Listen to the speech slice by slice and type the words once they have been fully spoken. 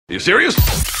Are you serious?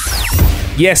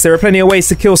 Yes, there are plenty of ways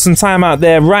to kill some time out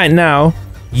there right now.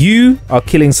 You are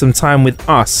killing some time with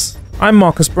us. I'm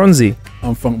Marcus Bronzy.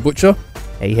 I'm Funk Butcher.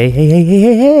 Hey, hey, hey, hey, hey,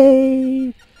 hey,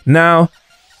 hey. Now,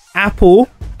 Apple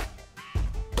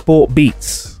bought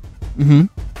Beats. Yes.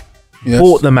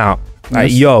 Bought them out. Like,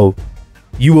 Yes. yo,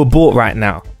 you were bought right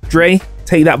now. Dre,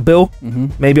 take that bill.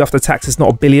 Maybe after tax it's not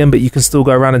a billion, but you can still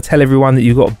go around and tell everyone that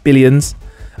you've got billions.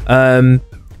 And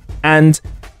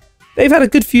they've had a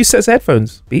good few sets of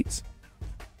headphones, Beats.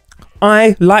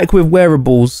 I, like with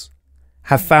wearables,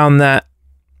 have found that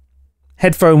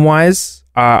headphone-wise,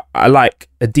 I like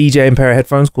a DJing pair of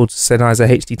headphones called Sennheiser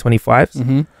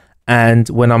HD25s. And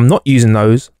when I'm not using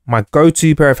those, my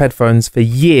go-to pair of headphones for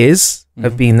years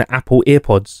have been the Apple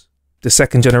EarPods, the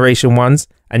second generation ones.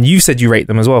 And you said you rate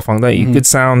them as well, Funk, don't you? Good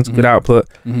sound, good output.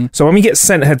 So when we get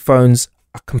sent headphones,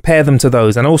 I compare them to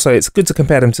those. And also, it's good to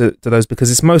compare them to those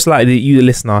because it's most likely that you, the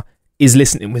listener, is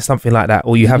listening with something like that,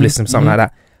 or you have listened to something like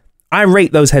that. I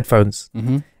rate those headphones.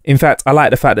 In fact, I like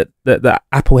the fact that the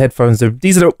Apple headphones,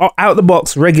 these are the out of the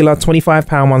box, regular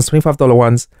 £25 ones, $25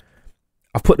 ones.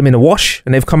 I've put them in a wash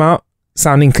and they've come out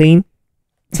sounding clean,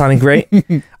 sounding great.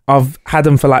 I've had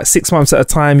them for like 6 months at a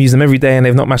time, use them every day, and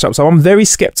they've not mashed up. So I'm very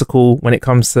skeptical when it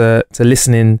comes to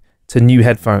listening to new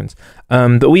headphones.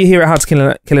 But we here at How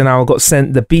to Kill an Hour got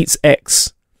sent the Beats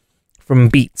X from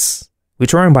Beats,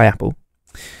 which are owned by Apple.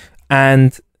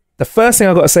 And the first thing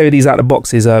I've got to say with these out of the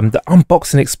box is the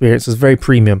unboxing experience was very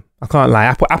premium. I can't lie.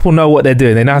 Apple know what they're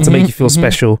doing. They know how to make you feel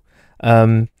special.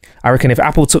 I reckon if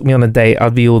Apple took me on a date,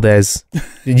 I'd be all theirs.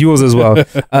 Yours as well.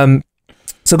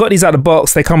 So I got these out of the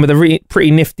box. They come with a pretty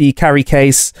nifty carry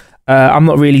case. I'm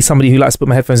not really somebody who likes to put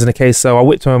my headphones in a case, so I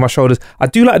whipped them on my shoulders. I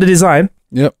do like the design.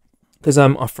 Yep. Because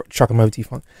I'll chuck them over to you,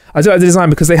 Funk. I do like the design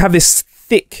because they have this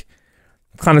thick,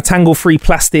 kind of tangle-free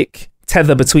plastic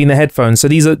tether between the headphones. So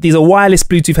these are wireless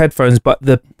Bluetooth headphones, but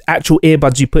the actual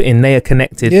earbuds you put in, they are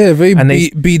connected. Yeah, very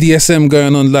BDSM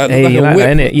going on, like a whip.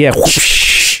 That, innit? Yeah.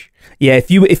 Yeah,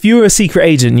 if you were a secret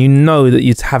agent, you know that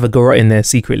you'd have a garrote in there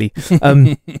secretly.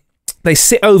 They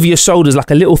sit over your shoulders like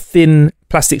a little thin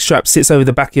plastic strap sits over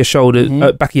the back of your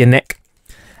shoulder, back of your neck,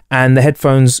 and the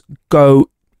headphones go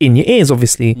in your ears,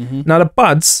 obviously. Now the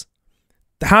buds,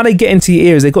 how they get into your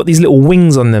ears, they've got these little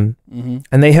wings on them,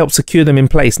 and they help secure them in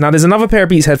place. Now there's another pair of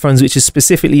Beats headphones which is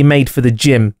specifically made for the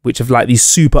gym, which have like these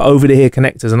super over the ear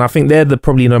connectors, and I think they're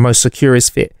probably the most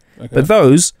securest fit. Okay. But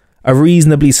those are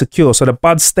reasonably secure, so the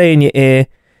buds stay in your ear,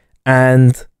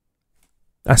 and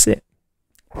that's it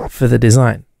for the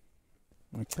design.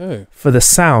 Okay. For the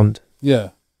sound. Yeah.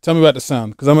 Tell me about the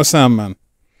sound, because I'm a sound man.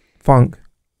 Funk.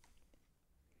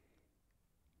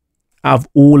 Out of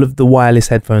all of the wireless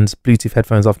headphones, Bluetooth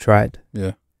headphones I've tried,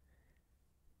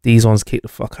 these ones kick the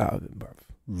fuck out of it, bro.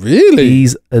 Really?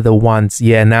 These are the ones.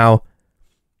 Yeah, now,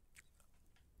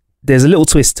 there's a little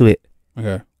twist to it.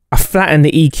 Okay. I flattened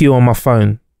the EQ on my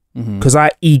phone, because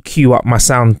I EQ up my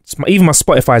sound. Even my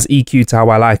Spotify's EQ to how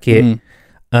I like it.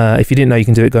 If you didn't know, you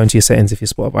can do it. Go into your settings. If you're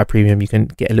Spotify Premium, you can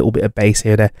get a little bit of bass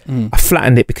here or there. I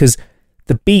flattened it because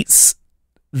the Beats,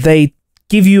 they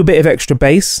give you a bit of extra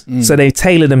bass, so they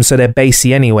tailor them so they're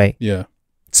bassy anyway. Yeah.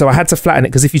 So I had to flatten it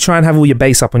because if you try and have all your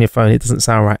bass up on your phone, it doesn't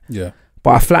sound right. Yeah.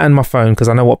 But I flattened my phone because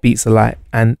I know what Beats are like,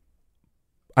 and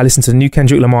I listened to the new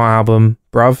Kendrick Lamar album,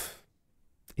 bruv.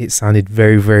 It sounded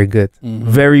very, very good.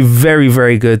 Very, very,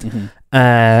 very good.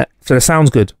 So it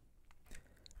sounds good.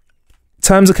 In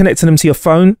terms of connecting them to your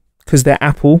phone, because they're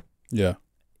Apple,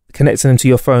 connecting them to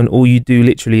your phone, all you do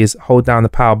literally is hold down the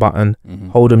power button,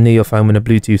 hold them near your phone when the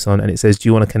Bluetooth's on, and it says, do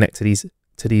you want to connect to these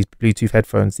Bluetooth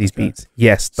headphones, these Beats?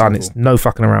 Yes, done. Simple. It's no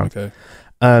fucking around. Okay.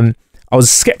 I was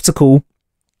skeptical.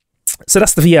 So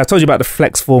that's I told you about the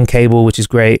flex form cable, which is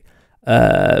great.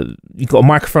 You've got a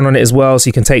microphone on it as well, so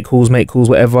you can take calls, make calls,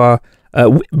 whatever.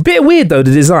 Bit weird though,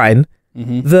 the design.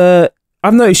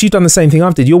 I've noticed you've done the same thing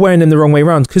I've did. You're wearing them the wrong way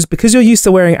around because you're used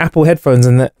to wearing Apple headphones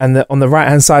and on the right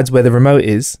hand side's where the remote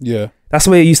is. Yeah, that's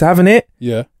the way you're used to having it.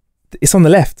 Yeah, it's on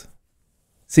the left,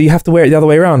 so you have to wear it the other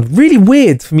way around. Really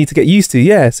weird for me to get used to.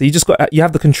 Yeah, so you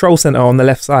have the control center on the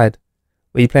left side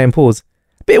where you're playing pause.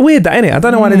 Bit weird that, innit? I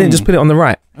don't know why they didn't just put it on the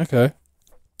right. Okay.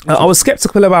 I was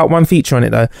skeptical about one feature on it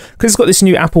though, because it's got this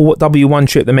new Apple W1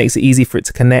 chip that makes it easy for it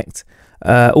to connect.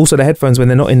 Also, the headphones, when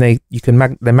they're not in,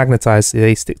 they're magnetized, so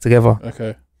they stick together.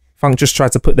 Okay. Funk just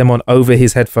tried to put them on over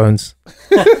his headphones.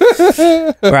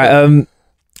 Right.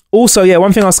 Also, yeah,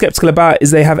 one thing I was skeptical about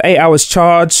is they have 8 hours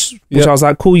charge, which I was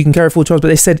like, cool, you can carry full charge. But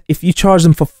they said if you charge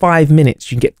them for 5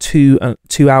 minutes, you can get 2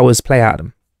 hours play out of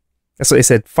them. That's what they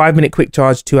said. 5 minute quick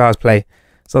charge, 2 hours play.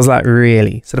 So I was like,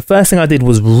 really? So the first thing I did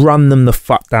was run them the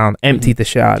fuck down, emptied the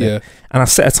shit out of it. And I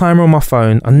set a timer on my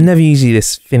phone. I'm never usually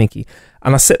this finicky.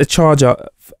 And I set the charger,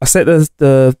 I set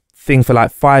the thing for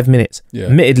like 5 minutes.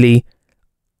 Admittedly,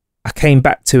 I came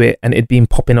back to it and it'd been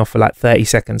popping off for like 30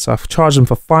 seconds. So I charged them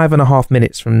for 5.5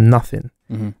 minutes from nothing.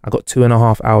 I got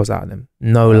 2.5 hours out of them.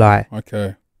 No lie.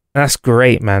 Okay. That's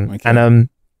great, man. Okay. And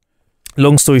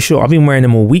long story short, I've been wearing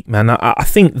them all week, man. I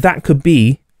think that could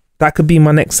be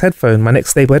my next headphone, my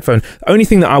next stable headphone. The only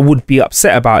thing that I would be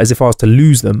upset about is if I was to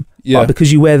lose them. But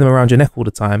because you wear them around your neck all the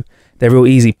time, they're real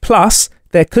easy. Plus,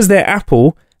 because they're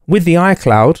Apple, with the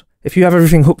iCloud, if you have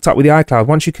everything hooked up with the iCloud,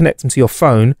 once you connect them to your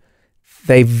phone,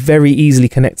 they very easily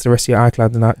connect to the rest of your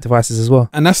iCloud devices as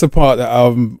well. And that's the part that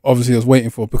obviously I was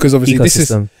waiting for, because obviously it's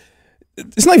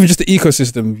not even just the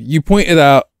ecosystem. You pointed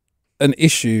out an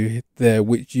issue there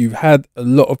which you've had a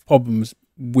lot of problems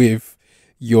with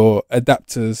your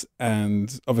adapters,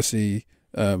 and obviously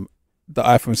the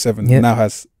iPhone 7 now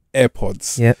has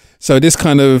AirPods. So this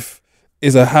kind of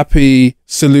is a happy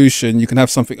solution. You can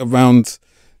have something around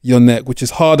your neck which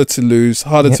is harder to lose,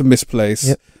 harder to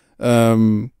misplace.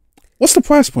 What's the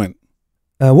price point?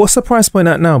 What's the price point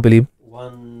at now, Billy?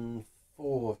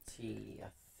 140, I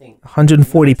think.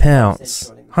 140 pounds.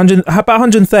 100, about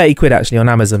 130 quid actually on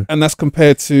Amazon. And that's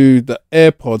compared to the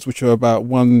AirPods, which are about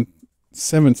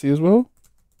 170 as well.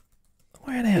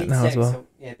 Where are they at now as well?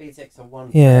 Beats X are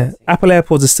 130. Apple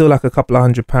AirPods are still like a couple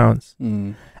of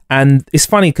 £100. And it's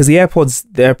funny because the AirPods,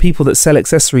 there are people that sell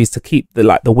accessories to keep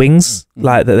the wings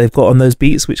like that they've got on those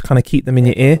Beats, which kind of keep them in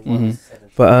your ear.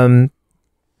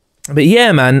 But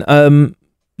yeah, man,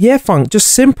 Funk, just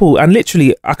simple. And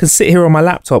literally, I can sit here on my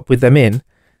laptop with them in,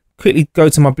 quickly go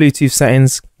to my Bluetooth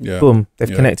settings, boom,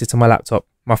 they've connected to my laptop,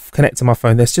 connect to my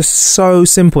phone. That's just so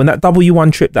simple. And that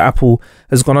W1 trip that Apple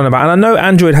has gone on about, and I know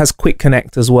Android has Quick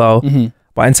Connect as well,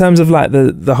 but in terms of like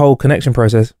the whole connection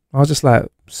process, I was just like,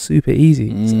 super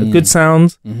easy. It's a good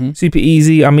sound, super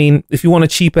easy. I mean, if you want a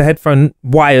cheaper headphone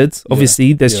wired,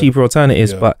 obviously there's cheaper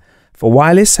alternatives, but for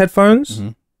wireless headphones,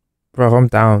 bro, I'm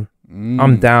down.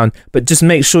 I'm down. But just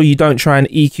make sure you don't try and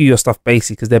EQ your stuff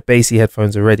bassy, because they're bassy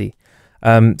headphones already.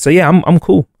 So yeah, I'm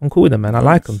cool. I'm cool with them, man. I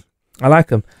like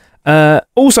them.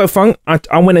 Also, Funk,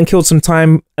 I went and killed some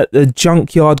time at the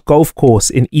Junkyard Golf Course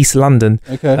in East London.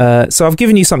 So I've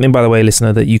given you something, by the way,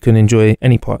 listener, that you can enjoy in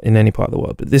any part of the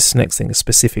world. But this next thing is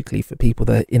specifically for people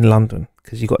that are in London,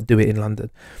 because you got to do it in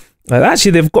London.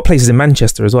 Actually, they've got places in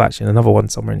Manchester as well, actually, and another one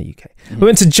somewhere in the UK. We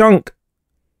went to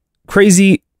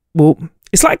Crazy, well,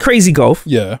 it's like Crazy Golf.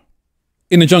 In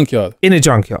a junkyard? In a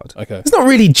junkyard. Okay. It's not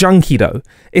really junky though.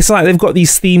 It's like they've got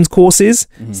these themed courses.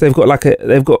 So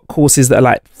they've got courses that are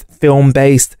like film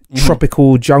based,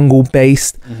 tropical, jungle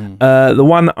based. The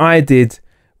one I did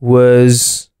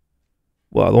was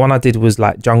like I did a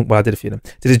few of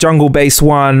them. Did a jungle based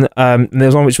one. And there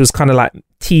was one which was kind of like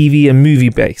TV and movie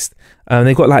based.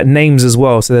 They've got like names as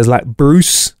well. So there's like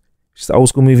Bruce, just the old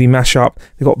school movie mashup.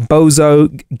 They got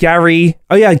Bozo, Gary.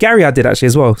 Oh yeah, Gary I did actually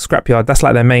as well. Scrapyard, that's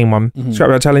like their main one.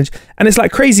 Scrapyard challenge. And it's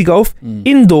like Crazy Golf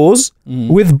indoors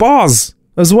with bars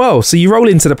as well. So you roll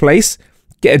into the place,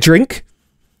 get a drink,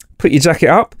 put your jacket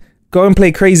up, go and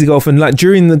play Crazy Golf, and like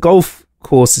during the golf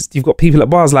course, you've got people at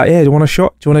bars like, yeah, do you want a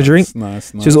shot? Do you want a drink?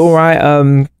 Nice. Which is all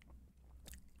right.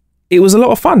 It was a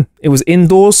lot of fun. It was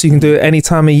indoors, so you can do it any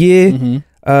time of year.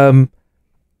 I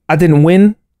didn't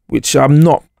win, which I'm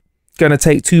not gonna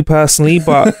take too personally,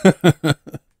 but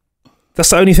that's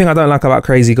the only thing I don't like about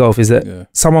Crazy Golf, is that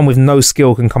someone with no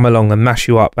skill can come along and mash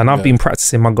you up. And I've been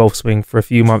practicing my golf swing for a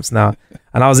few months now,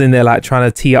 and I was in there like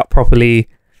trying to tee up properly.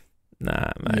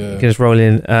 Nah, man, you can just roll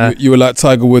in. You were like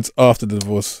Tiger Woods after the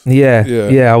divorce.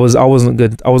 I wasn't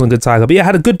good. I wasn't good Tiger, but yeah, I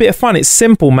had a good bit of fun. It's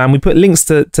simple, man. We put links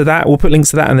to that. We'll put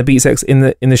links to that and the Beats X in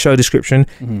the show description.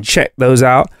 Check those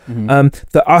out.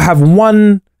 That I have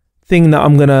one thing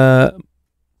that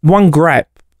one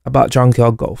gripe about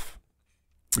Junkyard Golf,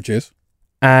 which is,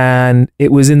 and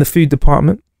it was in the food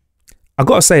department. I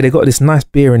gotta say, they got this nice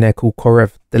beer in there called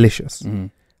Korev, delicious.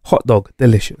 Hot dog,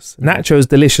 delicious. Nachos,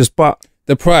 delicious. But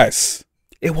the price,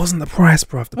 it wasn't the price,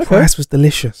 bruv. The price was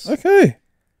delicious.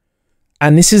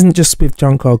 And this isn't just with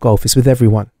Junkyard Golf, it's with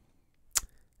everyone.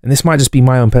 And this might just be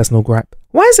my own personal gripe.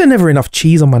 Why is there never enough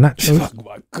cheese on my nachos? Oh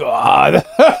my God.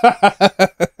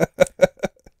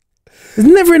 There's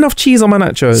never enough cheese on my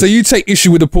nachos. So you take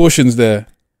issue with the portions there?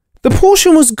 The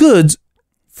portion was good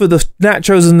for the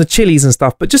nachos and the chilies and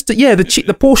stuff, but just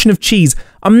the portion of cheese,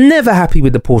 I'm never happy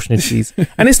with the portion of cheese.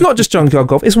 And it's not just Junkyard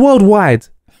Golf, it's worldwide.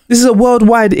 This is a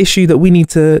worldwide issue that we need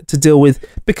to deal with,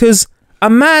 because a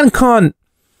man can't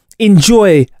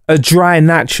enjoy a dry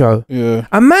nacho. Yeah.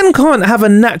 A man can't have a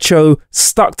nacho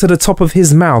stuck to the top of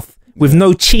his mouth with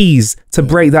no cheese to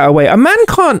break that away. A man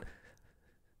can't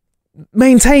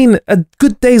maintain a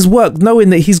good day's work knowing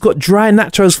that he's got dry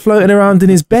nachos floating around in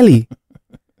his belly.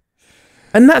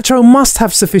 A nacho must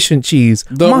have sufficient cheese,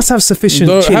 must have sufficient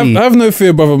chili. Have no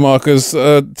fear, brother Marcus.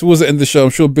 Towards the end of the show, I'm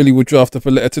sure Billy will draft up a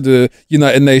letter to the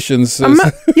United Nations.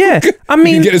 Yeah, I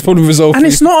mean, get this problem resolved. And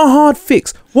it's not a hard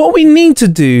fix. What we need to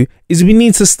do is we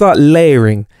need to start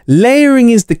layering. Layering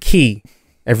is the key,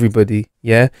 everybody.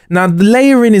 Yeah. Now, the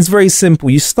layering is very simple.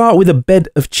 You start with a bed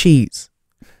of cheese.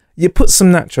 You put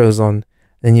some nachos on,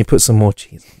 then you put some more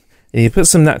cheese on. Then you put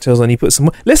some nachos on, you put some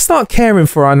more. Let's start caring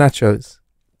for our nachos.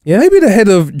 Yeah, maybe the head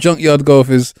of Junkyard Golf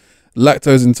is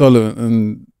lactose intolerant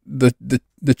and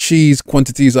the cheese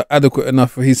quantities are adequate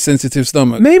enough for his sensitive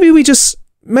stomach. Maybe we just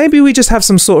have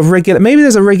some sort of maybe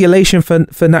there's a regulation for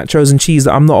nachos and cheese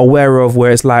that I'm not aware of,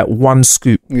 where it's like 1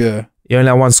 scoop. Yeah. You only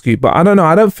have 1 scoop. But I don't know.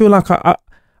 I don't feel like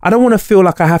I don't want to feel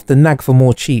like I have to nag for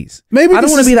more cheese. Maybe I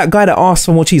don't want to be that guy that asks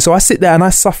for more cheese. So I sit there and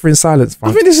I suffer in silence.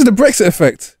 I think this is the Brexit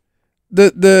effect.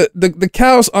 The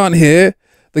cows aren't here.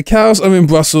 The cows are in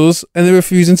Brussels and they're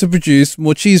refusing to produce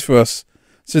more cheese for us.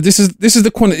 So this is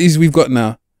the quantities we've got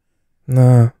now.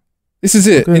 No. This is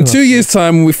it. In 2 years'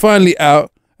 time, when we're finally out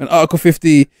and Article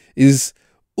 50 is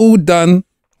all done.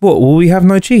 What, will we have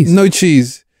no cheese? No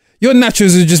cheese. Your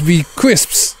nachos will just be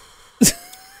crisps.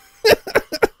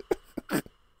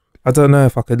 I don't know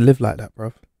if I could live like that,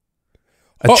 bro.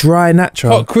 Dry nacho.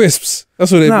 Hot crisps.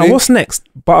 That's what they be. What's next?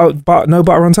 No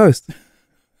butter on toast.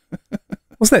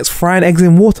 What's next? Frying eggs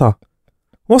in water.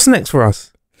 What's next for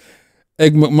us?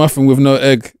 Egg McMuffin with no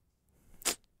egg.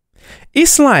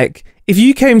 It's like if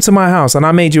you came to my house and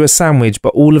I made you a sandwich,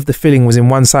 but all of the filling was in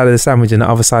one side of the sandwich and the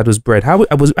other side was bread. How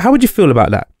would you feel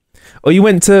about that? Or you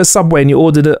went to Subway and you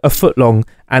ordered a footlong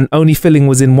and only filling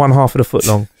was in one half of the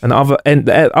footlong and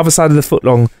the other side of the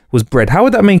footlong was bread. How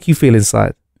would that make you feel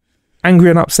inside?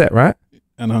 Angry and upset, right?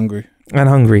 And hungry.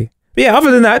 But yeah, other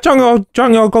than that,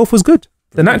 Junkyard Golf was good.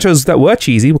 The nachos that were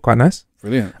cheesy were quite nice.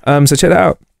 Brilliant. So check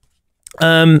that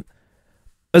out.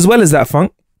 As well as that,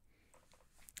 Funk,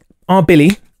 our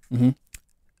Billy,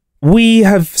 we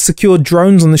have secured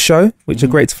drones on the show, which are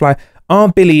great to fly. Our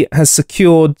Billy has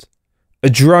secured a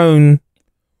drone,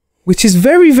 which is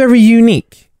very, very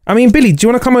unique. I mean, Billy, do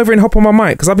you want to come over and hop on my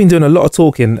mic? Because I've been doing a lot of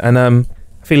talking and I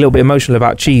feel a little bit emotional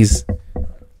about cheese.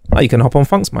 Oh, you can hop on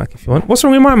Funk's mic if you want. What's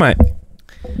wrong with my mic?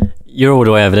 You're all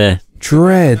the way over there.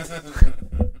 Dread.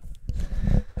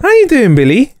 How you doing,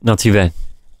 Billy? Not too bad.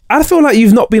 I feel like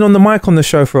you've not been on the mic on the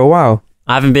show for a while.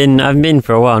 I haven't been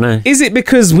for a while, no. Is it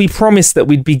because we promised that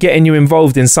we'd be getting you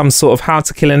involved in some sort of How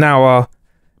to Kill an Hour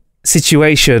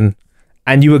situation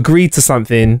and you agreed to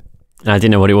something? I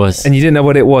didn't know what it was. And you didn't know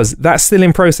what it was. That's still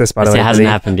in process, by the way. It hasn't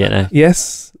happened yet, no.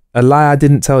 Yes. A lie I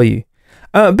didn't tell you.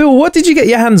 Bill, what did you get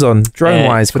your hands on,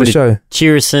 drone-wise, for the show?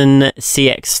 Chirison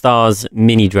CX Stars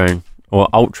mini drone, or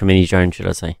ultra mini drone, should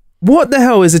I say. What the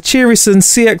hell is a Chirison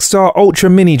CX Star Ultra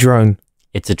Mini drone?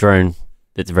 It's a drone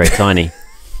that's very tiny.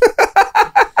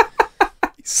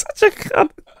 He's such a cunt.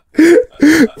 Billy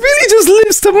just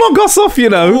lives to mug us off,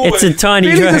 you know. It's a tiny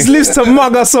Billy drone. just lives to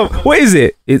mug us off. What is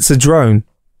it? It's a drone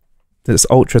that's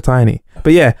ultra tiny.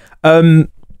 But yeah,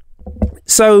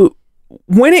 so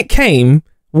when it came,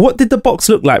 what did the box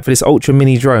look like for this Ultra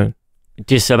Mini drone?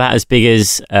 Just about as big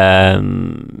as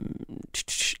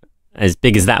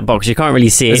that box. You can't really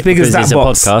see it. As big as that it's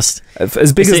box. A podcast.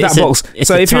 As big as that box. It's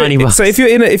a tiny box. So if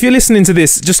you're listening to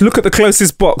this, just look at the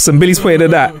closest box, and Billy's pointing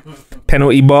at that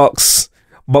penalty box,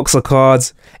 box of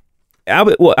cards. How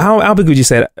big would you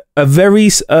say that? A very.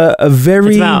 It's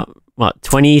about what,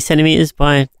 20 centimeters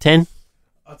by 10.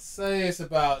 I'd say it's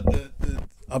about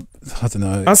I don't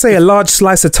know. I'd say a large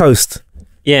slice of toast.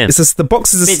 Yeah. It's just the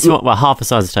box is it's what, half the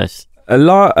size of toast. A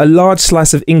large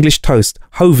slice of English toast,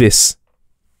 Hovis,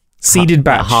 seeded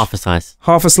batch. Half a slice.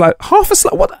 Half a slice.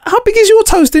 What? How big is your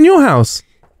toast in your house?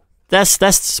 That's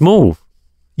small.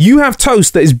 You have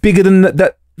toast that is bigger than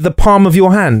the palm of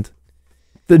your hand.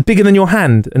 Bigger than your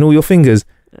hand and all your fingers.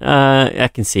 I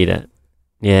can see that.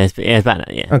 Yeah, it's about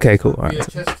that. Yeah. Okay, cool. All right.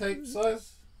 VHS tape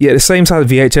size. Yeah, the same size of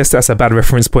VHS. That's a bad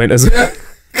reference point as well.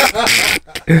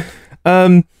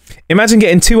 Imagine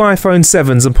getting 2 iPhone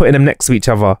 7s and putting them next to each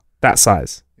other. That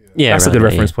size. Yeah, that's a good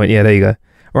reference point. Yeah, there you go.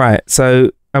 Right.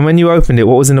 So, and when you opened it,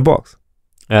 what was in the box?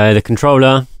 The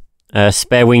controller,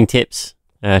 spare wingtips,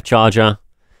 charger,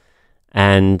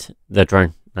 and the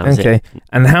drone. That was it.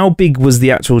 And how big was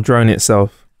the actual drone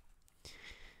itself?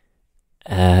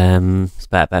 It's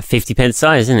about 50 pence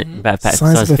size, isn't it? About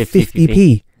size of a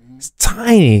 50p. It's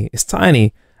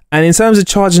tiny. And in terms of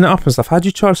charging it up and stuff, how do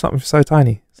you charge something so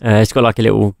tiny? It's got like a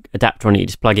little adapter on it. You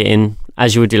just plug it in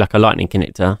as you would do like a lightning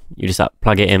connector. You just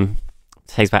plug it in. It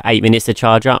takes about 8 minutes to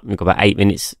charge up. We've got about 8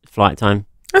 minutes flight time.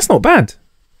 That's not bad.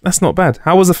 That's not bad.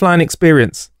 How was the flying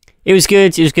experience? It was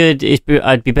good.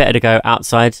 I'd be better to go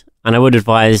outside, and I would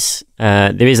advise.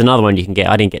 There is another one you can get.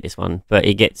 I didn't get this one, but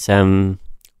it gets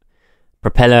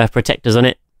propeller protectors on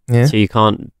it. Yeah. So you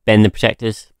can't bend the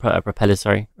propellers.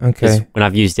 Sorry. Okay. When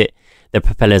I've used it, the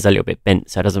propeller's a little bit bent,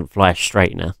 so it doesn't fly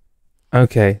straight now.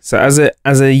 Okay. So as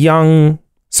a young,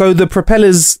 so the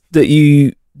propellers that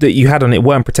you had on it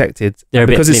weren't protected. They're a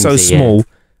bit because it's flimsy, so small. Yeah.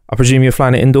 I presume you're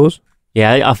flying it indoors.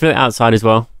 Yeah, I flew it outside as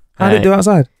well. How did it do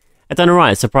outside? I done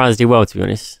alright, surprisingly well, to be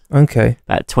honest. Okay.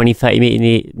 About 20,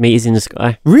 30 meters in the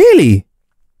sky. Really?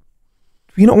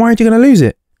 You're not worried you're going to lose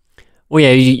it? Well,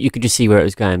 yeah, you could just see where it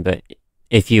was going, but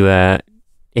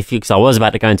because I was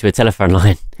about to go into a telephone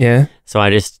line. Yeah. So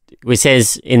it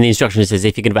says in the instructions, it says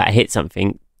if you're about to hit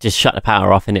something, just shut the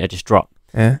power off and it'll just drop.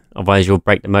 Yeah. Otherwise, you'll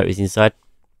break the motors inside.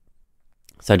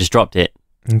 So I just dropped it.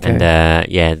 Okay. And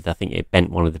I think it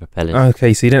bent one of the propellers.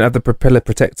 Okay, so you didn't have the propeller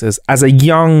protectors. As a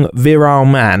young, virile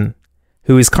man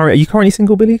who is are you currently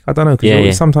single, Billy? I don't know,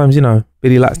 because sometimes,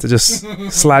 Billy likes to just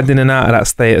slide in and out of that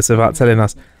status without telling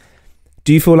us.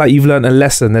 Do you feel like you've learned a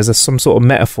lesson? There's some sort of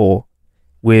metaphor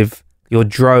with your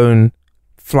drone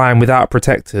flying without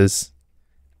protectors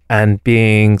and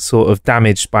being sort of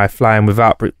damaged by flying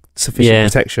without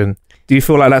sufficient protection. Do you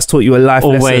feel like that's taught you a life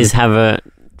lesson? Always have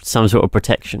some sort of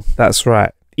protection. That's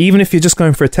right. Even if you're just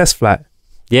going for a test flight.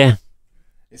 Yeah.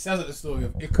 It sounds like the story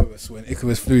of Icarus when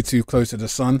Icarus flew too close to the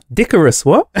sun. Dickarus,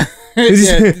 what? This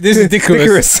is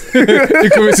Dickarus.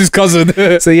 Icarus's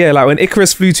cousin. So yeah, like when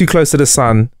Icarus flew too close to the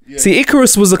sun. Yeah. See,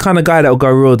 Icarus was the kind of guy that'll go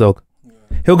raw dog.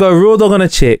 He'll go raw dog on a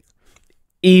chick,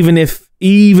 even if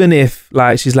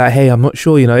like she's like, hey, I'm not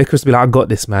sure, Icarus will be like, I got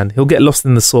this, man. He'll get lost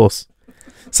in the sauce.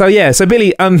 So yeah, so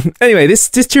Billy, anyway, this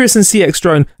Chirison CX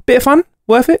drone, bit of fun,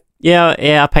 worth it?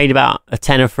 Yeah, I paid about a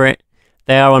tenner for it.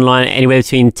 They are online anywhere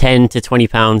between £10 to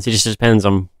 £20. It just depends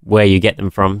on where you get them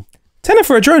from. Tenner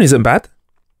for a drone isn't bad.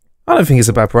 I don't think it's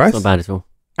a bad price. It's not bad at all.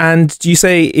 And do you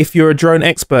say if you're a drone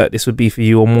expert, this would be for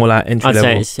you, or more like entry level?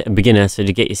 I'd say it's a beginner, so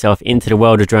to get yourself into the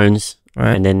world of drones,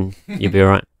 right, and then you'll be all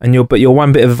right. And your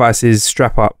one bit of advice is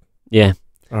strap up. Yeah.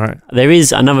 All right. There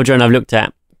is another drone I've looked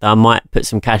at that I might put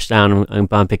some cash down and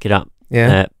buy and pick it up.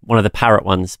 Yeah. One of the Parrot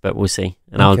ones, but we'll see.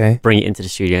 And I'll bring it into the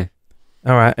studio.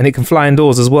 All right. And it can fly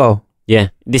indoors as well. Yeah.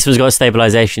 This one's got a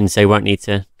stabilization, so you won't need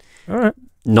to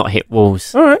not hit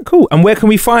walls. All right, cool. And where can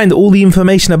we find all the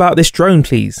information about this drone,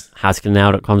 please?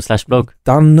 howtokill.com/blog.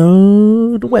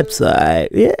 Download the website.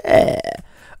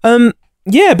 Yeah.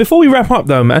 Yeah, before we wrap up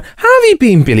though, man, how have you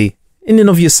been, Billy? In and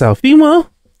of yourself? Been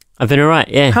well? I've been alright,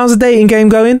 yeah. How's the dating game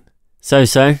going? So.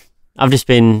 I've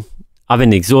been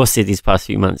exhausted these past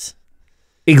few months.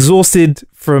 Exhausted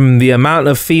from the amount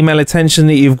of female attention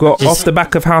that you've got off the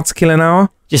back of How to Kill an Hour?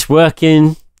 Just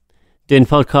working, doing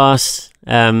podcasts,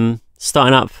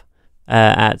 starting up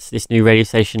at this new radio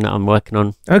station that I'm working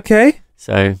on. Okay.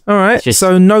 So, all right.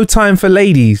 So no time for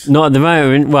ladies? Not at the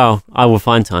moment. Well, I will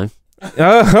find time.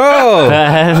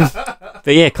 Oh.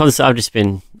 But yeah, I've just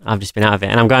been out of it,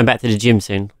 and I'm going back to the gym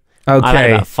soon. Okay. I've had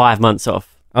about 5 months off.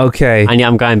 Okay. And yeah,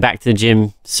 I'm going back to the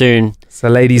gym soon. So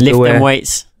ladies, lift them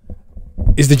weights.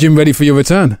 Is the gym ready for your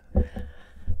return?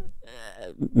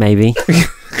 Maybe,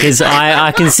 because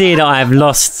I can see that I've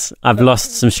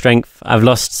lost some strength. I've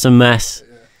lost some mass,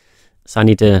 so I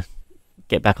need to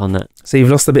get back on that. So you've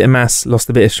lost a bit of mass,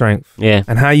 lost a bit of strength. Yeah.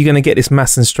 And how are you going to get this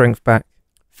mass and strength back?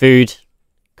 Food,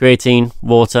 creatine,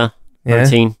 water,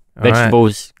 protein,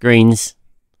 vegetables, greens.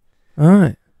 All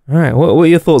right. What are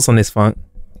your thoughts on this, Funk?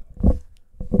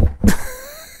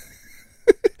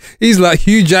 He's like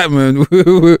Hugh Jackman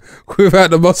without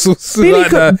the muscles. Billy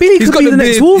could be the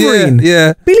next Wolverine.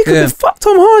 Yeah. Billy could be fuck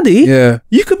Tom Hardy. Yeah.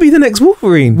 You could be the next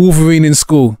Wolverine. Wolverine in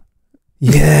school.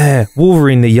 Yeah.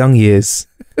 Wolverine, the young years.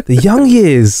 The young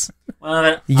years.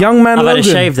 Well, young man Logan. Logan. I've had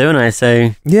a shave, don't I? So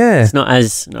yeah, it's not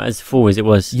as full as it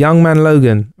was. Young man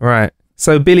Logan. Right.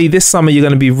 So Billy, this summer you're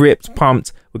going to be ripped,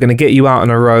 pumped. We're going to get you out on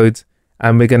the road,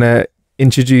 and we're going to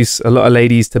introduce a lot of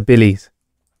ladies to Billy's.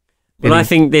 Well, I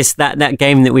think that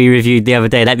game that we reviewed the other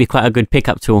day, that'd be quite a good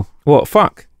pickup tool. What?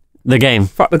 Fuck? The game.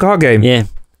 Fuck the car game? Yeah.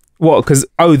 What? Because,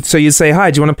 so you say,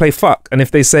 hi, do you want to play fuck? And if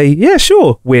they say, yeah,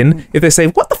 sure, win. If they say,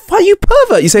 what the fuck, you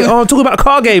pervert? You say, I'm talking about a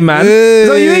car game, man. Is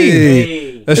that what you mean?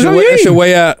 Hey. That's your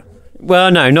way out. Well,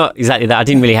 no, not exactly that. I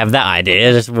didn't really have that idea.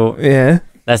 I just thought,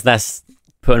 that's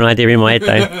put an idea in my head,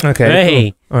 though. Okay.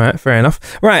 Hey. Cool. All right, fair enough.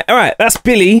 Right, all right. That's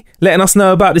Billy letting us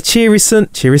know about the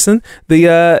Chirison,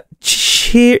 the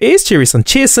Chirison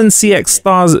CX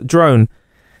Stars drone.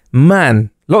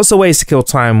 Man, Lots of ways to kill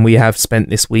time we have spent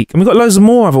this week. And we've got loads of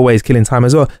more other ways killing time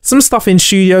as well. Some stuff in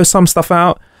studio, some stuff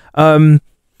out. I'm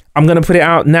going to put it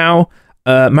out now.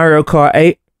 Mario Kart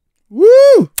 8.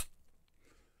 Woo!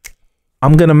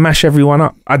 I'm going to mash everyone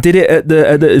up. I did it at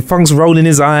the Funk's rolling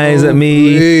his eyes at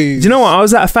me. Please. Do you know what? I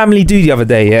was at a family do the other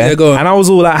day, yeah? Go on. And I was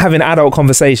all like having adult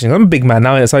conversations. I'm a big man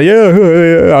now. And it's like,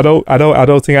 I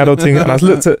don't think. And I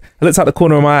looked out the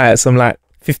corner of my eye at some like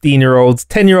 15-year-olds,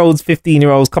 10-year-olds,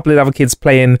 15-year-olds, couple of other kids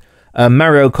playing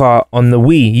Mario Kart on the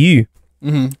Wii U.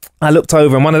 Mm-hmm. I looked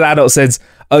over and one of the adults says,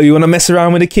 "Oh, you want to mess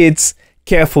around with the kids?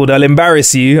 Careful, they'll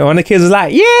embarrass you." And one of the kids was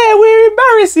like, "Yeah, we'll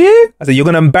embarrass you." I said, "You're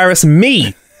going to embarrass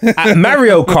me at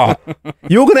Mario Kart.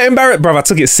 You're going to embarrass..." Bro, I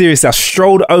took it seriously. I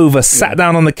strolled over, sat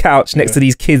down on the couch next to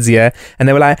these kids, yeah? And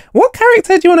they were like, "What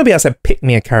character do you want to be?" I said, "Pick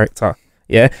me a character."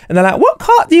 Yeah, and they're like, "What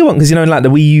kart do you want?" Because, you know, like the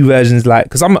Wii U versions, like,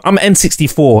 because I'm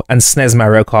N64 and SNES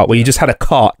Mario Kart, where you just had a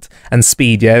cart and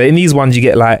speed, yeah? In these ones, you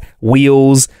get like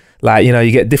wheels, like, you know,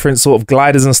 you get different sort of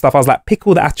gliders and stuff. I was like, pick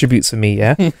all the attributes for me,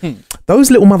 yeah?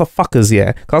 Those little motherfuckers,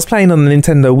 yeah, because I was playing on the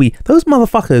Nintendo Wii, those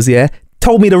motherfuckers, yeah,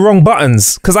 told me the wrong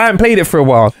buttons, because I hadn't played it for a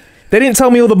while. They didn't tell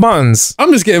me all the buttons.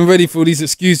 I'm just getting ready for these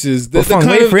excuses. Wait for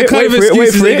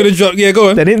it. Drop. Yeah, go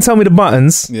on. They didn't tell me the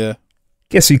buttons. Yeah.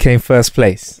 Guess who came first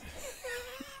place?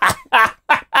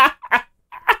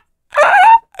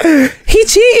 He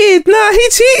cheated. Nah, he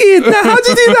cheated. Nah, how'd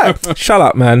you do that? Shut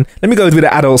up, man. Let me go with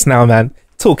the adults now, man.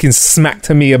 Talking smack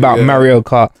to me about Mario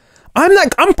Kart.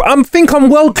 I think I'm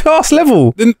world class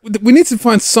level. Then we need to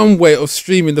find some way of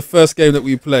streaming the first game that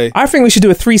we play. I think we should do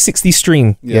a 360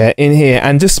 stream, in here,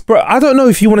 and just, bro, I don't know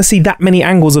if you want to see that many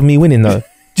angles of me winning though.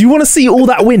 Do you want to see all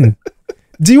that win?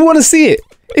 Do you want to see it?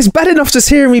 It's bad enough just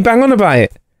hearing me bang on about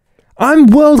it. I'm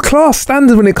world class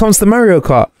standard when it comes to Mario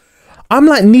Kart. I'm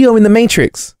like Neo in the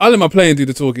Matrix. I let my playing do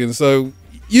the talking, so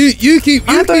you keep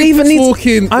talking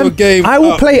the game. I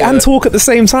will play and talk at the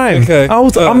same time. Okay.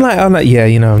 I'm like, yeah,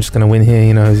 you know, I'm just gonna win here.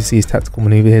 You know, you see his tactical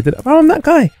maneuver here. I'm that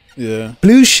guy. Yeah.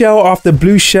 Blue shell after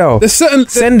blue shell. There's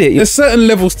certain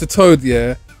levels to Toad,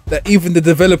 yeah, that even the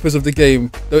developers of the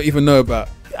game don't even know about.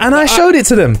 And I showed it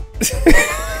to them.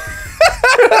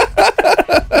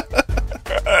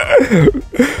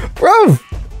 Bro,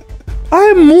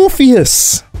 I am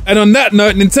Morpheus. And on that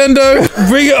note, Nintendo,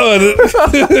 bring it on.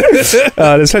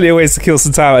 There's plenty of ways to kill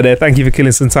some time out there. Thank you for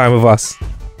killing some time with us.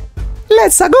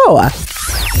 Let's go.